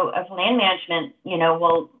Bureau of Land Management,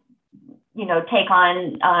 will, take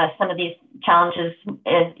on some of these challenges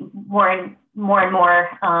more and more,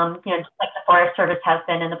 just like the Forest Service has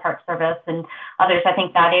been and the Park Service and others. I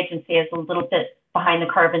think that agency is a little bit behind the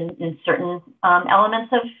curve in certain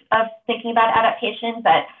elements of thinking about adaptation,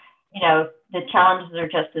 but, the challenges are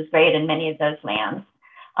just as great in many of those lands.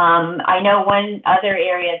 I know one other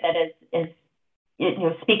area that is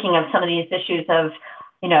speaking of some of these issues of,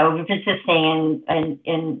 resisting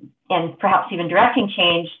and perhaps even directing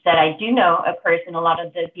change that I do know occurs in a lot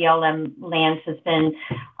of the BLM lands has been,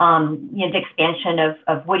 the expansion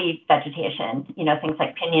of woody vegetation, things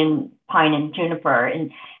like pinyon, pine, and juniper.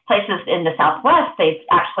 In places in the Southwest, they've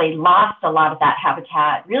actually lost a lot of that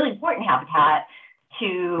habitat, really important habitat,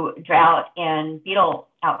 to drought and beetle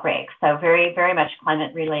outbreaks. So very, very much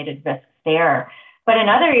climate-related risks there. But in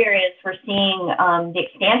other areas, we're seeing the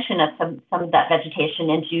expansion of some of that vegetation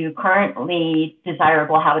into currently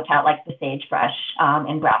desirable habitat like the sagebrush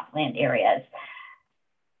and grassland areas.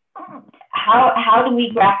 How do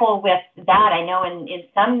we grapple with that? I know in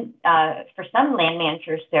some for some land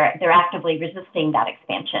managers, they're actively resisting that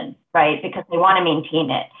expansion, right? Because they want to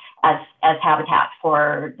maintain it as habitat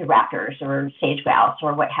for the raptors or sage grouse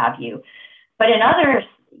or what have you. But in others,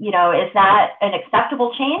 is that an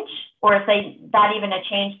acceptable change? Or is that even a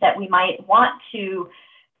change that we might want to,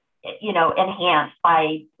 enhance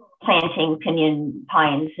by planting pinyon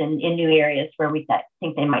pines in new areas where we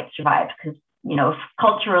think they might survive? Because,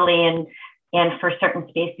 culturally and for certain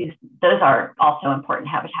species, those are also important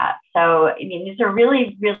habitats. So, I mean, these are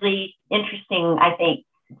really, really interesting, I think,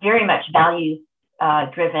 very much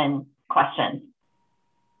value-driven questions.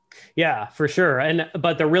 Yeah, for sure.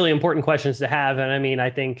 But they're really important questions to have. And I mean, I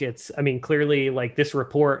think clearly like this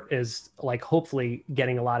report is like hopefully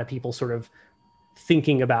getting a lot of people sort of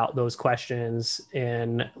thinking about those questions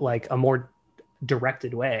in like a more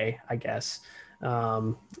directed way, I guess,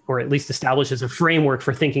 or at least establishes a framework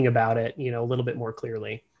for thinking about it, a little bit more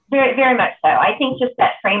clearly. Very, very much so. I think just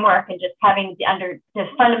that framework and just having the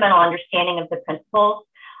fundamental understanding of the principles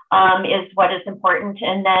is what is important.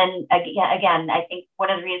 And then again, I think one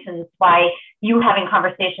of the reasons why you having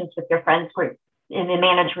conversations with your friends group in the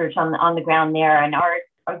managed groups on the ground there and are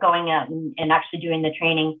going out and actually doing the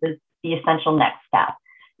trainings is the essential next step,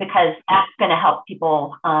 because that's going to help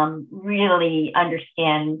people really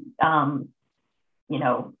understand,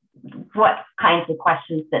 what kinds of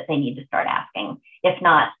questions that they need to start asking, if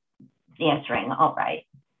not answering outright.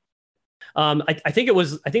 I think it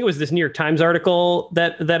was this New York Times article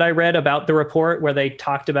that I read about the report where they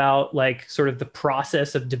talked about like sort of the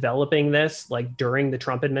process of developing this like during the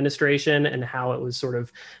Trump administration and how it was sort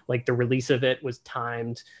of like the release of it was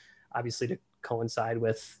timed obviously to coincide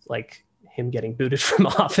with like him getting booted from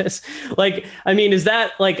office. Like, I mean, is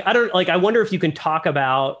that like, I wonder if you can talk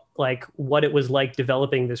about like what it was like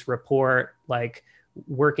developing this report, like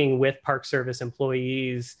working with Park Service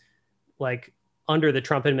employees, like under the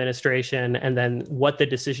Trump administration, and then what the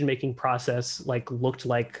decision-making process like looked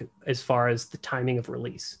like as far as the timing of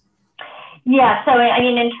release. Yeah, so I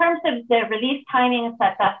mean, in terms of the release timing,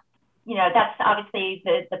 that's obviously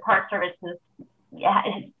the Park Service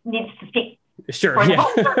needs to speak sure for the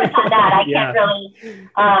whole service on that. I yeah. can't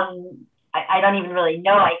really, I don't even really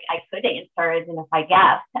know. I could answer even if I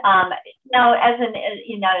guessed. As an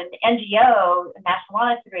NGO, National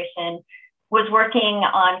Wildlife Federation, was working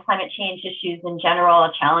on climate change issues in general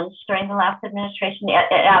a challenge during the last administration.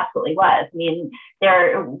 It absolutely was. I mean,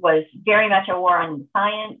 there was very much a war on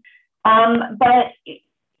science, but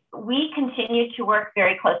we continued to work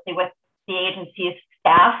very closely with the agency's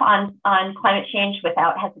staff on climate change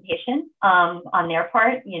without hesitation on their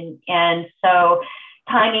part. And so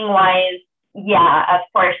timing-wise, yeah, of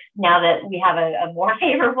course, now that we have a more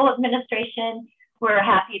favorable administration, we're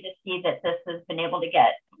happy to see that this has been able to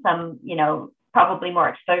get some, probably more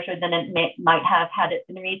exposure than it might have had it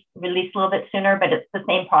been released a little bit sooner, but it's the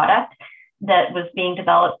same product that was being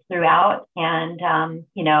developed throughout. And,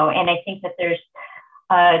 and I think that there's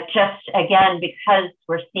just again, because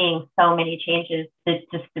we're seeing so many changes,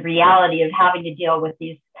 just the reality of having to deal with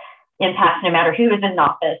these impacts, no matter who is in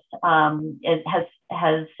office, it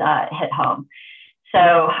has hit home. So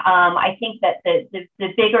I think that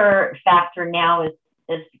the bigger factor now is,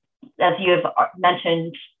 as you have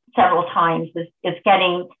mentioned several times, is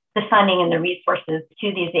getting the funding and the resources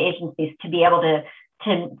to these agencies to be able to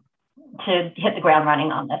hit the ground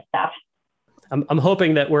running on this stuff. I'm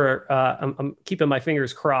hoping that I'm keeping my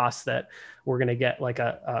fingers crossed that we're going to get like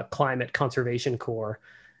a climate conservation corps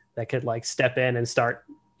that could like step in and start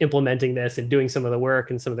implementing this and doing some of the work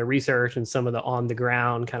and some of the research and some of the on the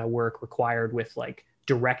ground kind of work required with like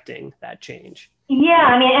directing that change. Yeah,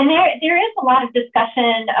 I mean, and there is a lot of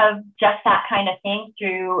discussion of just that kind of thing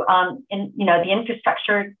through, the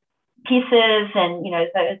infrastructure pieces, and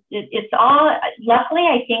it's all. Luckily,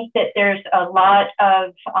 I think that there's a lot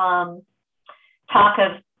of talk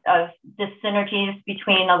of dyssynergies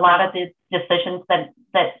between a lot of the decisions that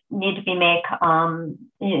need to be made on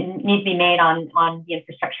the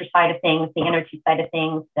infrastructure side of things, the energy side of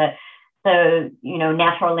things, the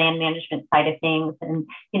natural land management side of things, and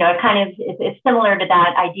it's similar to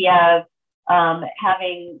that idea of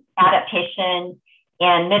having adaptation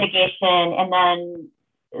and mitigation, and then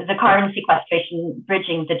the carbon sequestration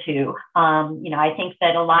bridging the two. I think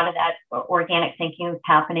that a lot of that organic thinking is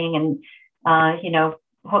happening, and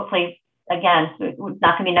hopefully, again, it's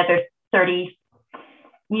not going to be another 30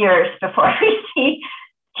 years before we see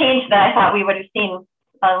change that I thought we would have seen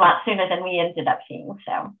a lot sooner than we ended up seeing.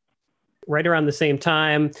 So. Right around the same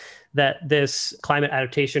time that this climate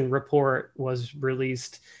adaptation report was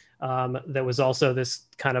released, there was also this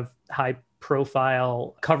kind of high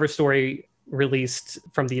profile cover story released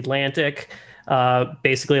from The Atlantic,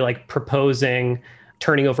 basically like proposing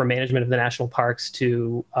turning over management of the national parks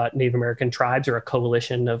to Native American tribes, or a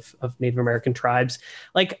coalition of Native American tribes.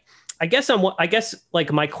 Like, I guess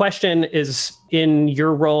like my question is, in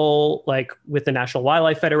your role, like with the National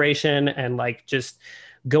Wildlife Federation, and like just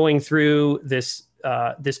going through this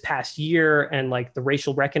past year, and like the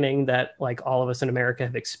racial reckoning that like all of us in America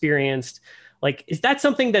have experienced, like, is that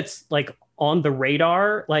something that's like on the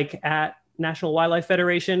radar, like at National Wildlife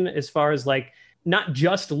Federation, as far as like not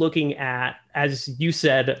just looking at, as you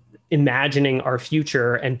said, imagining our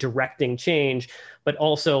future and directing change, but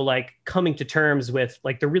also like coming to terms with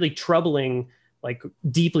like the really troubling, like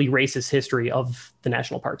deeply racist history of the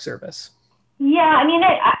National Park Service? Yeah, I mean,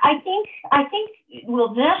 I think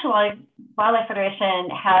the National Wildlife Federation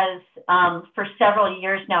has, for several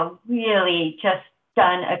years now, really just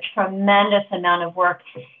done a tremendous amount of work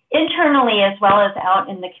internally as well as out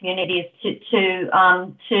in the communities to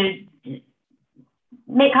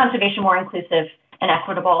make conservation more inclusive and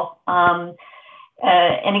equitable. And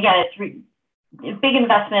again, it's a big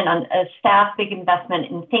investment on staff, big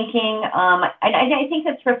investment in thinking. I think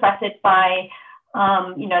it's reflected by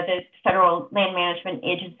the federal land management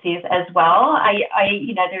agencies as well.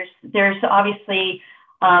 There's obviously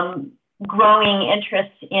growing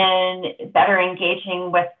interest in better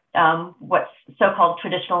engaging with what's so-called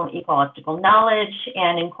traditional ecological knowledge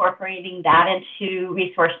and incorporating that into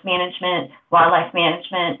resource management, wildlife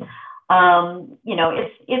management.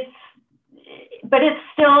 But it's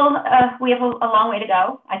still, we have a long way to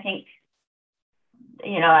go. I think,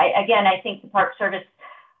 I think the Park Service,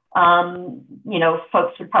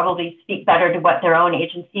 folks would probably speak better to what their own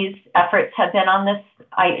agencies' efforts have been on this.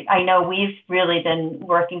 I know we've really been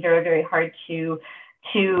working very, very hard to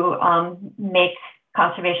make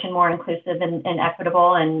conservation more inclusive and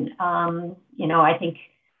equitable. And, I think,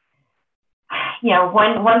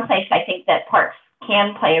 one place I think that parks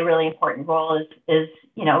can play a really important role is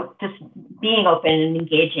just being open and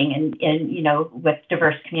engaging and with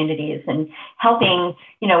diverse communities and helping.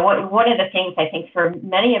 One of the things I think for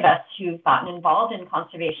many of us who've gotten involved in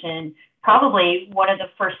conservation, probably one of the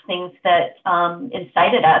first things that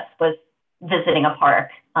incited us was visiting a park,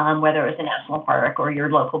 whether it was a national park or your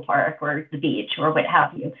local park or the beach or what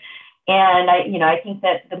have you. And I think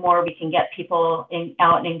that the more we can get people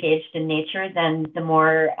out and engaged in nature, then the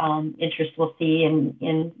more interest we'll see in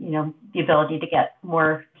the ability to get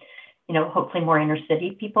more, hopefully more inner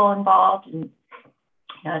city people involved. And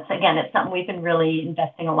it's something we've been really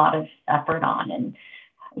investing a lot of effort on, and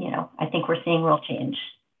I think we're seeing real change.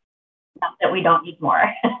 Not that we don't need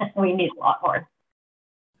more, we need a lot more.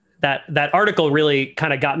 That article really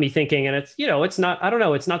kind of got me thinking, and it's not, I don't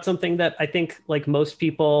know, it's not something that I think like most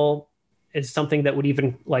people is something that would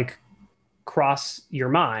even like cross your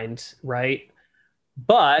mind, right?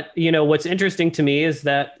 But what's interesting to me is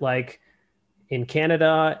that like in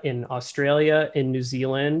Canada, in Australia, in New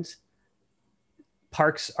Zealand,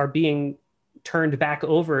 parks are being turned back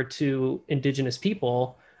over to indigenous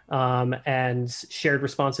people and shared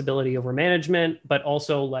responsibility over management, but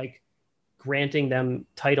also like granting them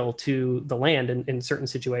title to the land in certain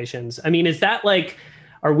situations. I mean, is that like,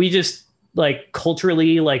 are we just like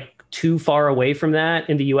culturally like too far away from that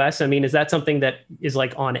in the US? I mean, is that something that is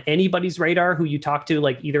like on anybody's radar who you talk to,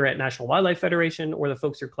 like either at National Wildlife Federation or the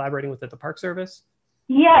folks you're collaborating with at the Park Service?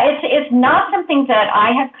 Yeah, it's not something that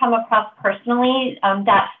I have come across personally,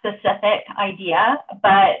 that specific idea,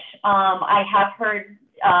 but I have heard,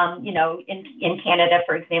 you know, in Canada,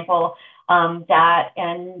 for example, that,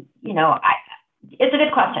 and, you know, it's a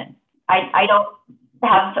good question. I don't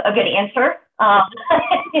have a good answer,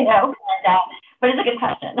 you know, but it's a good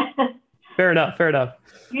question. Fair enough.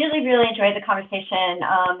 Really, really enjoyed the conversation.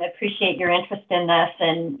 Appreciate your interest in this.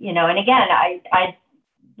 And, you know, and again, I'd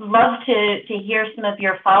love to hear some of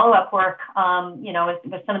your follow-up work, you know,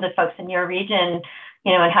 with some of the folks in your region,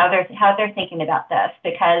 you know, and how they're thinking about this.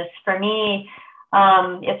 Because for me,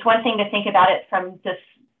 it's one thing to think about it from this,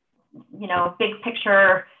 you know, big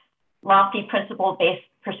picture, lofty principle-based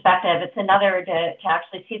perspective. It's another to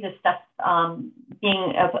actually see this stuff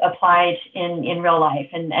being applied in real life.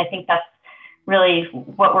 And I think that's really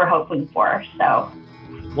what we're hoping for. So.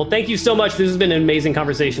 Well, thank you so much. This has been an amazing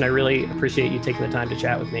conversation. I really appreciate you taking the time to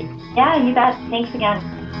chat with me. Yeah, you bet. Thanks again.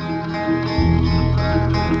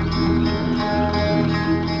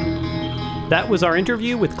 That was our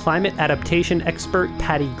interview with climate adaptation expert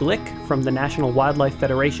Patty Glick from the National Wildlife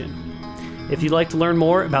Federation. If you'd like to learn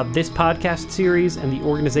more about this podcast series and the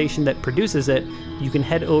organization that produces it, you can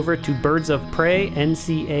head over to Birds of Prey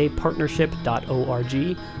NCA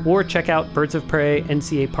or check out Birds of Prey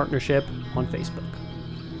NCA Partnership on Facebook.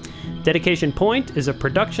 Dedication Point is a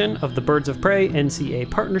production of the Birds of Prey NCA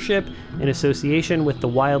Partnership in association with the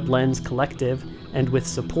Wild Lens Collective and with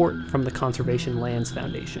support from the Conservation Lands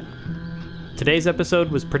Foundation. Today's episode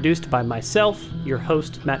was produced by myself, your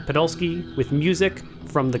host, Matt Podolsky, with music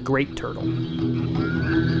from The Great Turtle.